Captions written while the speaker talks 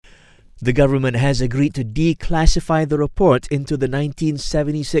The government has agreed to declassify the report into the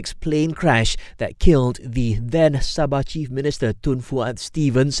 1976 plane crash that killed the then Sabah Chief Minister Tun Fuad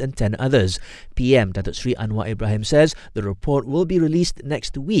Stephens and 10 others. PM Datuk Sri Anwar Ibrahim says the report will be released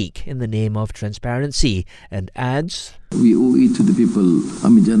next week in the name of transparency and adds, "We owe it to the people,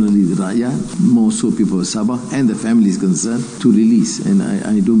 generally the Rakyat, more so people of Sabah and the families concerned, to release. And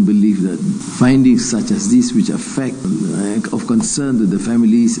I don't believe that findings such as this, which affect of concern to the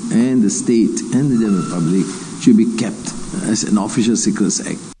families and the state and the general public, should be kept as an official secrets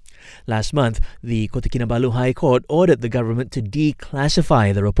act." Last month, the Kota Kinabalu High Court ordered the government to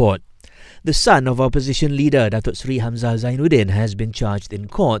declassify the report. The son of opposition leader Datuk Sri Hamzah Zainuddin has been charged in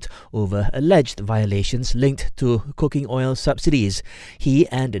court over alleged violations linked to cooking oil subsidies. He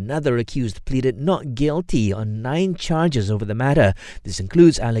and another accused pleaded not guilty on 9 charges over the matter. This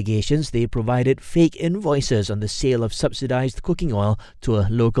includes allegations they provided fake invoices on the sale of subsidized cooking oil to a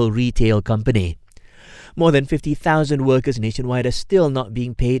local retail company. More than 50,000 workers nationwide are still not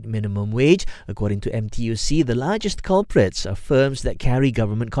being paid minimum wage. According to MTUC, the largest culprits are firms that carry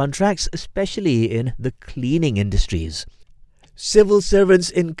government contracts, especially in the cleaning industries. Civil servants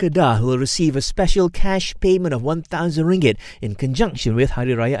in Kedah will receive a special cash payment of RM1,000 in conjunction with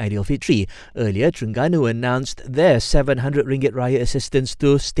Hari Raya Aidilfitri. Earlier, Terengganu announced their RM700 Raya assistance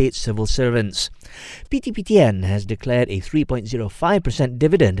to state civil servants. PTPTN has declared a 3.05%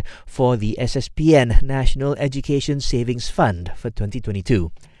 dividend for the SSPN National Education Savings Fund for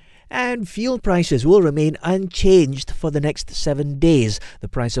 2022. And fuel prices will remain unchanged for the next 7 days. The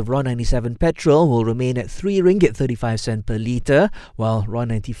price of RON97 petrol will remain at RM3.35 per litre, while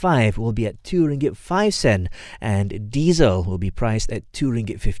RON95 will be at RM2.05 and diesel will be priced at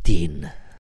RM2.15.